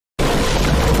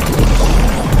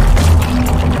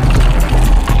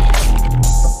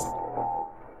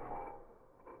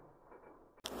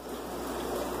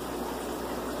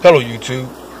Hello YouTube,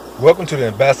 welcome to the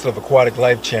Ambassador of Aquatic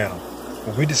Life channel,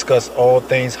 where we discuss all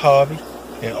things hobby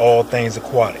and all things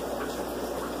aquatic.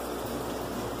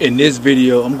 In this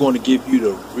video, I'm going to give you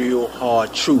the real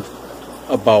hard truth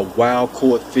about wild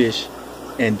caught fish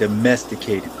and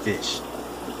domesticated fish.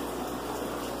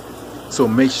 So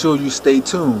make sure you stay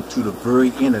tuned to the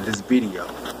very end of this video.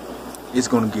 It's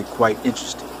going to get quite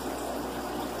interesting.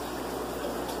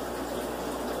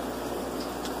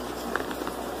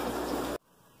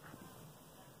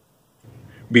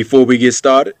 Before we get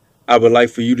started, I would like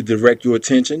for you to direct your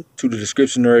attention to the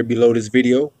description area below this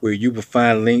video, where you will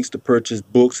find links to purchase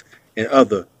books and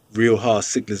other Real Hard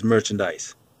Sickless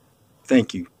merchandise.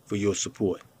 Thank you for your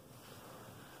support.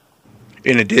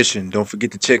 In addition, don't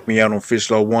forget to check me out on Fish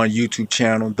Law 1 YouTube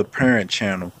channel, the parent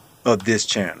channel of this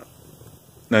channel.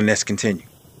 Now let's continue.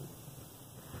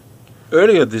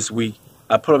 Earlier this week,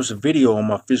 I published a video on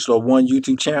my Fish Law 1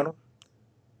 YouTube channel.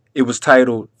 It was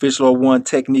titled Fish Law 1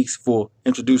 Techniques for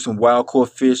Introducing Wild Caught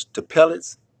Fish to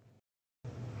Pellets.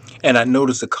 And I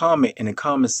noticed a comment in the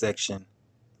comment section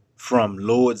from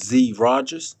Lord Z.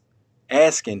 Rogers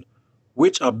asking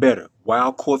which are better,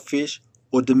 wild caught fish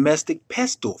or domestic pet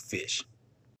store fish.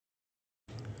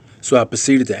 So I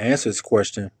proceeded to answer this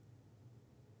question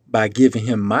by giving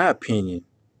him my opinion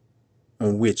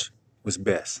on which was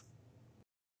best.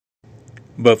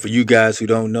 But for you guys who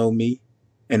don't know me,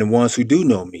 and the ones who do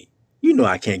know me, you know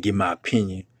I can't give my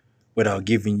opinion without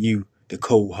giving you the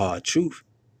cold hard truth.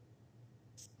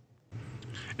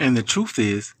 And the truth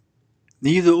is,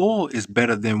 neither or is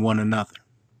better than one another.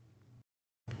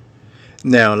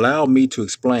 Now allow me to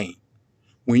explain.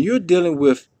 When you're dealing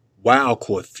with wild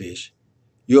caught fish,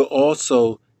 you're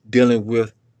also dealing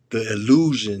with the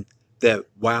illusion that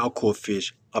wild caught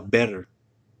fish are better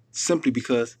simply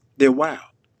because they're wild.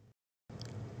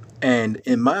 And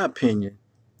in my opinion,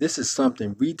 this is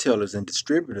something retailers and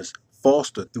distributors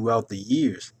foster throughout the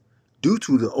years due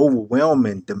to the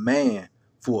overwhelming demand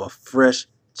for a fresh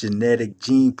genetic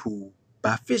gene pool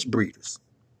by fish breeders.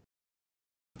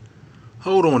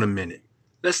 Hold on a minute.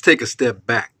 Let's take a step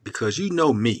back, because you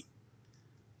know me.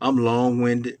 I'm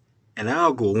long-winded and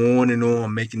I'll go on and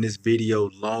on making this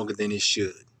video longer than it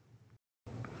should.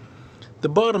 The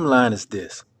bottom line is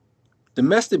this.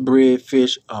 Domestic bred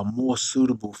fish are more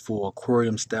suitable for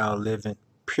aquarium style living,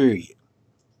 period.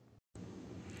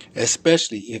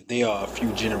 Especially if they are a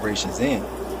few generations in.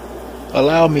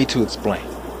 Allow me to explain.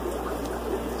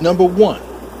 Number one,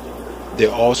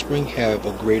 their offspring have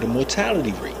a greater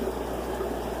mortality rate.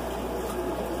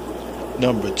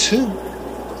 Number two,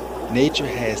 nature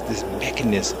has this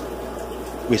mechanism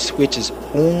which switches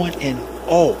on and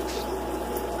off.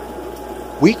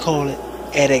 We call it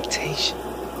adaptation,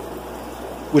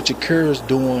 which occurs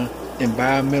during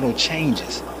environmental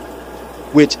changes,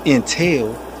 which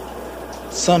entail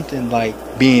something like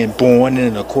being born in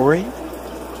an aquarium.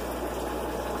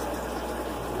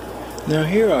 Now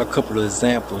here are a couple of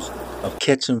examples of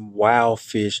catching wild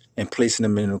fish and placing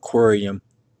them in an aquarium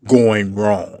going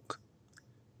wrong.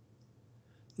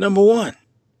 Number one,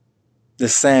 the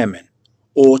salmon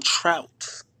or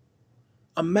trout.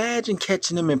 Imagine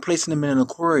catching them and placing them in an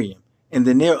aquarium, and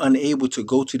then they're unable to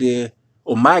go to their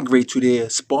or migrate to their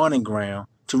spawning ground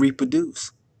to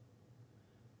reproduce.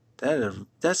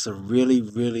 That's a really,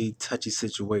 really touchy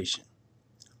situation.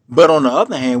 But on the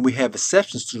other hand, we have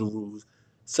exceptions to the rules,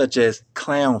 such as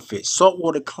clownfish.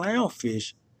 Saltwater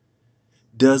clownfish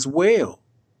does well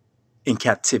in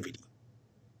captivity,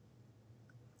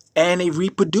 and they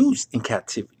reproduce in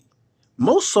captivity.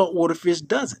 Most saltwater fish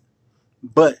doesn't,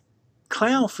 but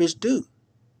clownfish do.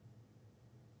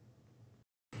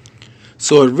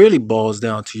 So it really boils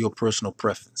down to your personal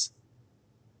preference.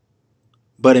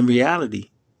 But in reality,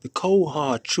 the cold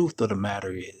hard truth of the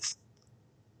matter is,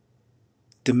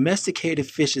 domesticated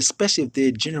fish, especially if they're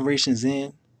generations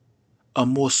in, are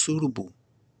more suitable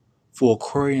for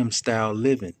aquarium style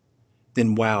living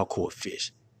than wild caught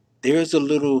fish. There's a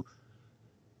little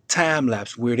time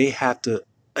lapse where they have to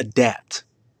adapt.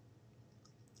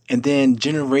 And then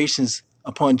generations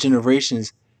upon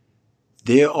generations,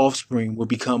 their offspring will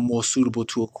become more suitable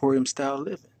to aquarium style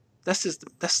living. That's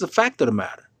the fact of the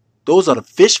matter. Those are the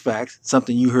fish facts,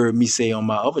 something you heard me say on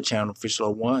my other channel, Fish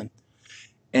Law 1.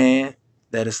 And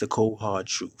that is the cold hard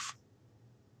truth.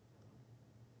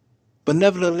 But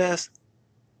nevertheless,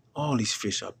 all these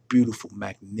fish are beautiful,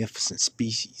 magnificent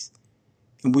species.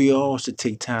 And we all should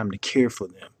take time to care for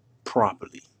them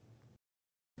properly.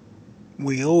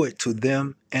 We owe it to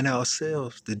them and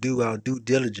ourselves to do our due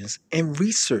diligence and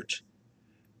research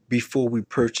before we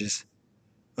purchase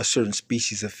a certain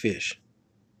species of fish.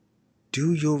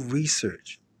 Do your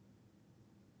research.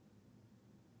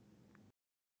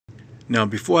 Now,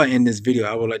 before I end this video,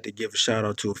 I would like to give a shout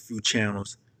out to a few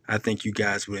channels I think you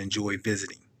guys would enjoy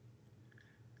visiting.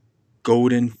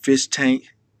 Golden Fish Tank,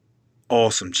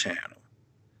 awesome channel.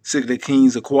 Sickly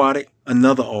Kings Aquatic,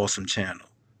 another awesome channel.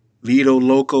 Lido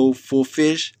Loco for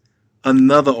Fish,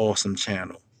 another awesome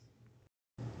channel.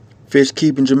 Fish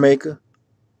Keeping Jamaica,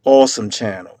 awesome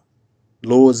channel.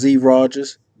 Lord Z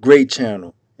Rogers, great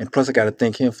channel. And plus I got to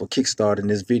thank him for kickstarting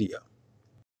this video.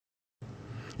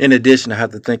 In addition, I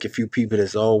have to thank a few people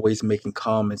that's always making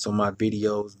comments on my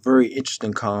videos. Very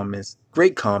interesting comments,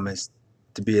 great comments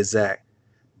to be exact.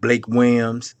 Blake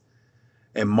Williams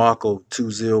and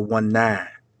Marco2019.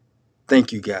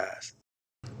 Thank you guys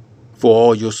for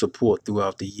all your support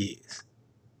throughout the years.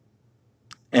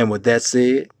 And with that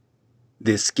said,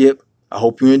 this Skip. I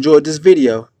hope you enjoyed this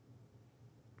video.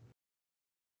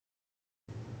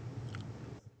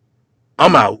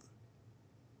 I'm out.